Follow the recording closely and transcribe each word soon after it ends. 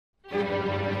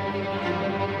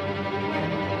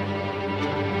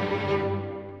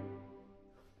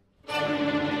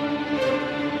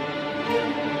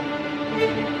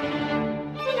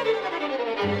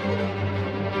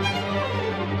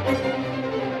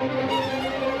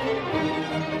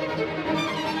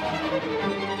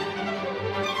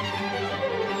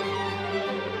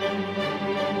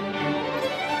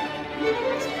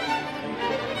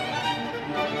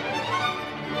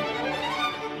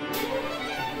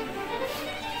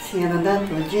sia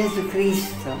lodato Gesù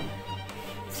Cristo,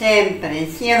 sempre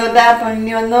sia lodato il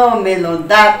mio nome,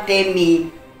 lodatemi.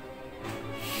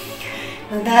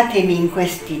 Lodatemi in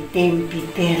questi tempi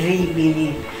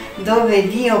terribili, dove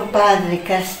Dio Padre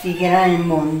castigherà il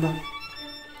mondo.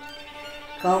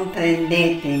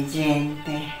 Comprendete,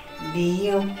 gente,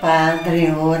 Dio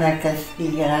Padre ora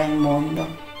castigherà il mondo.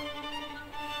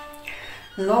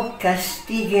 Lo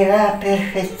castigherà a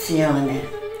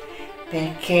perfezione,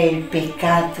 perché il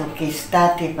peccato che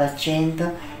state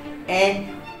facendo è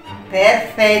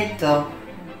perfetto.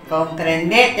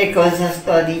 Comprendete cosa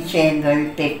sto dicendo? Il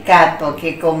peccato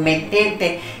che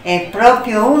commettete è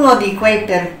proprio uno di quei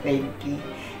perfetti,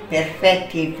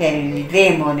 perfetti per il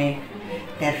demone,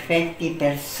 perfetti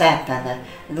per Satana.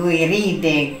 Lui ride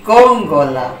e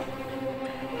gongola.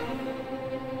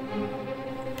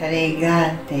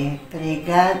 Pregate,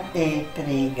 pregate,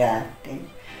 pregate.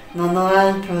 Non ho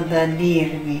altro da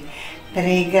dirvi.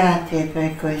 Pregate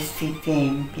per questi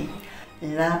tempi.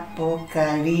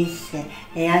 L'Apocalisse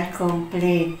è al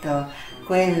completo.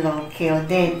 Quello che ho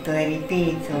detto e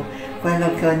ripeto,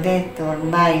 quello che ho detto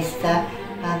ormai sta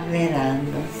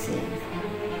avverandosi.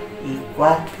 I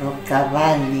quattro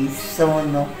cavalli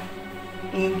sono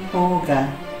in fuga,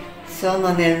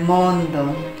 sono nel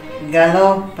mondo,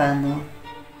 galoppano.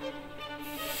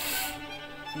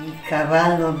 Il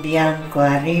cavallo bianco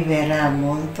arriverà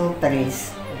molto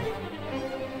presto.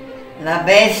 La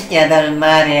bestia dal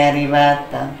mare è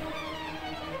arrivata.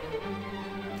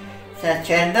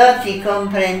 Sacerdoti,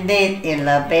 comprendete,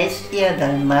 la bestia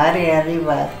dal mare è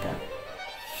arrivata.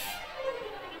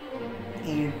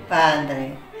 Il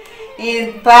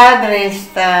Padre è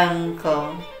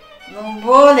stanco, non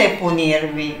vuole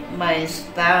punirvi, ma è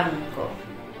stanco.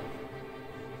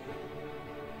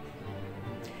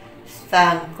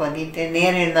 Stanco di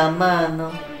tenere la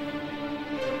mano.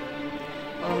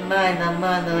 Ormai la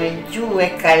mano è giù,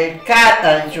 è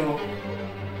calcata giù.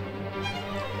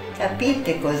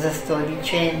 Capite cosa sto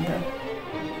dicendo?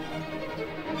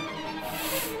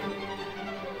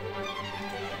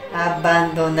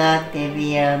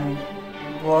 Abbandonatevi a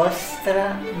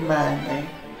vostra madre.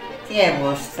 Chi è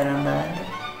vostra madre?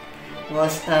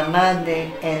 Vostra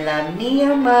madre è la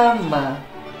mia mamma,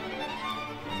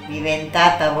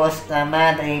 diventata vostra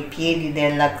madre ai piedi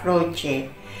della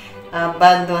croce.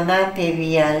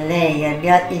 Abbandonatevi a lei,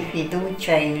 abbiate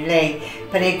fiducia in lei,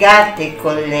 pregate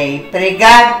con lei,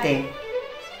 pregate,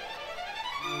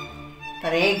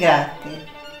 pregate.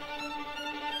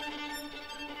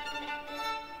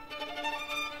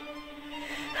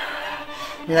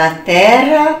 La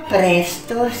terra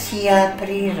presto si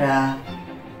aprirà.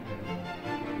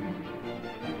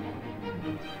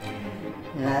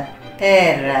 La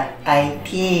terra ai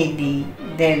piedi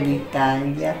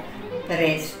dell'Italia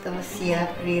presto si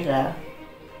aprirà.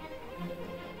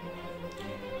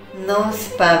 Non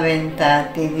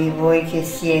spaventatevi voi che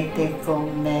siete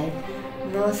con me,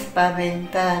 non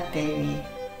spaventatevi.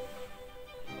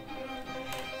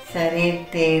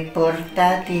 Sarete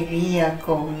portati via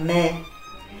con me,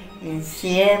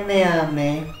 insieme a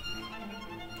me,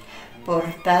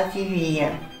 portati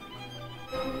via,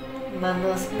 ma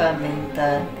non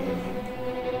spaventatevi.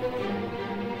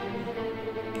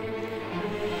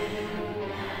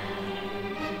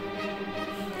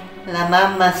 La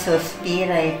mamma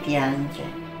sospira e piange.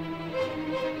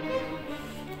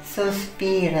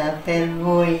 Sospira per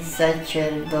voi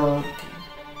sacerdoti,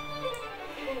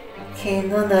 che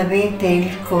non avete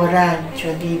il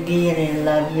coraggio di dire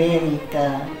la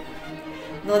verità.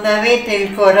 Non avete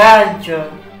il coraggio.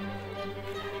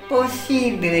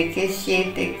 Possibile che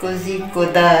siete così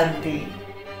codardi?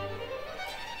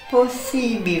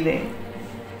 Possibile?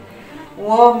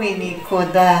 Uomini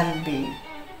codardi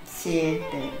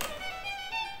siete.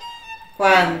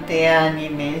 Quante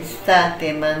anime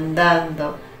state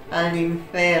mandando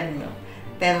all'inferno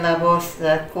per la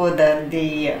vostra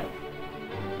codardia?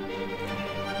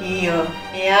 Io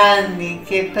è anni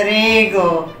che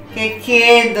prego, che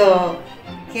chiedo,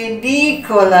 che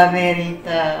dico la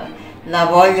verità. La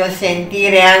voglio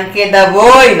sentire anche da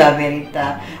voi la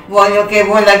verità. Voglio che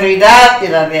voi la gridate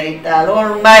la verità.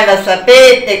 Ormai la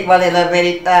sapete qual è la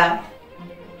verità.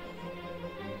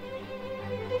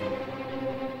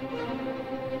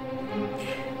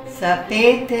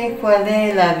 Sapete qual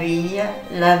è la via,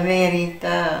 la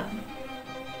verità,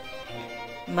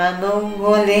 ma non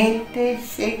volete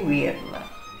seguirla.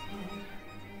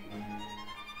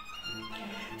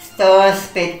 Sto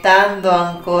aspettando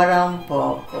ancora un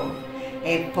poco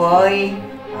e poi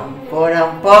ancora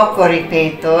un poco,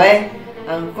 ripeto,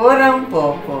 ancora un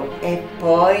poco e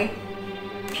poi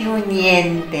più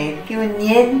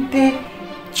niente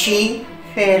ci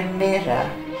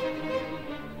fermerà.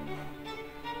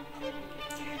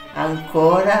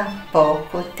 ancora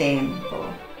poco tempo.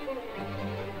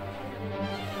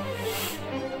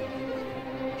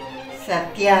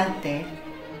 Sappiate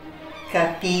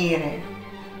capire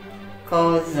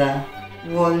cosa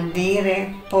vuol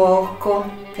dire poco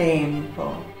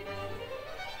tempo.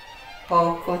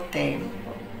 Poco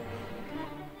tempo.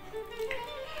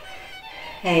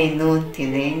 È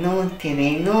inutile, inutile,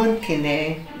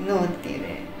 inutile,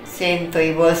 inutile. Sento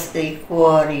i vostri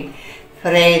cuori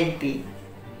freddi,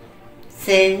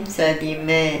 senza di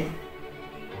me,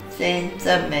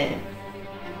 senza me.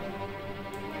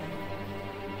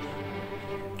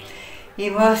 I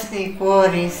vostri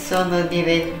cuori sono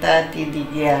diventati di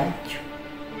ghiaccio.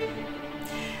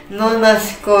 Non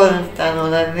ascoltano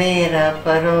la vera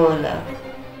parola.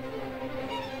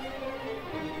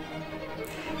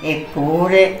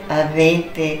 Eppure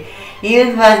avete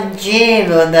il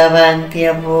Vangelo davanti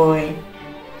a voi.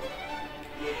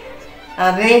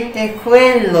 Avete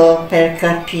quello per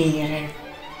capire.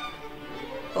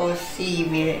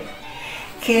 Possibile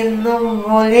che non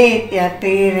volete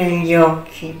aprire gli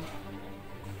occhi.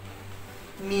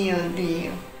 Mio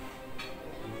Dio.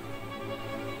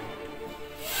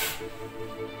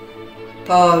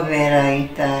 Povera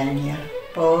Italia,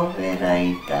 povera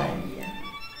Italia,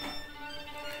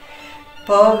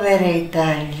 povera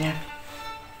Italia.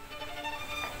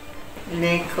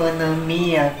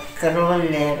 L'economia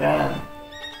crollerà.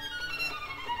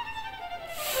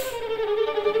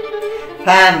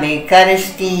 Fame,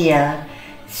 carestia,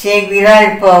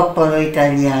 seguirà il popolo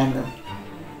italiano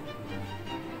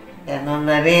per non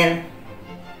aver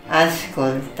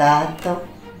ascoltato,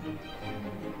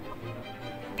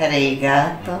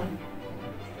 pregato,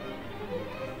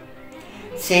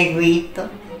 seguito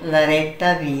la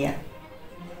retta via.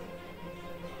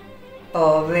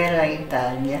 Povera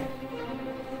Italia.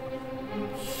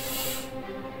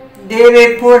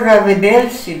 Deve pur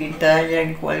ravvedersi l'Italia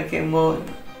in qualche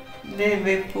modo,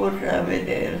 deve pur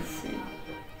ravvedersi,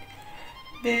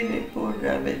 deve pur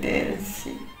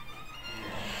ravvedersi.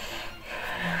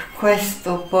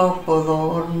 Questo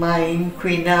popolo ormai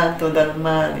inquinato dal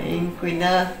male,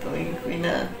 inquinato,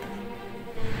 inquinato,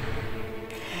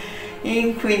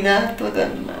 inquinato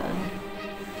dal male.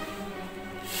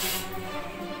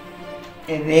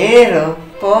 È vero,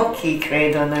 pochi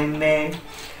credono in me,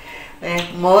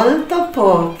 molto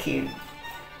pochi.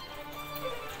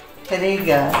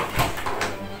 Pregate,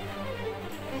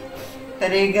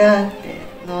 pregate,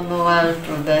 non ho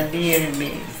altro da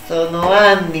dirvi. Sono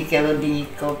anni che lo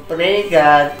dico,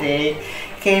 pregate,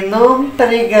 che non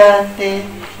pregate.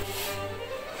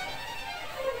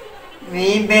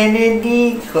 Vi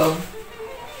benedico,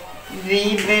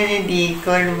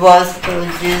 il vostro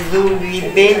Gesù vi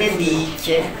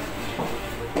benedice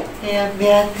e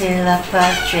abbiate la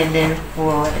pace nel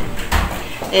cuore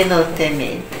e non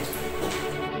temete.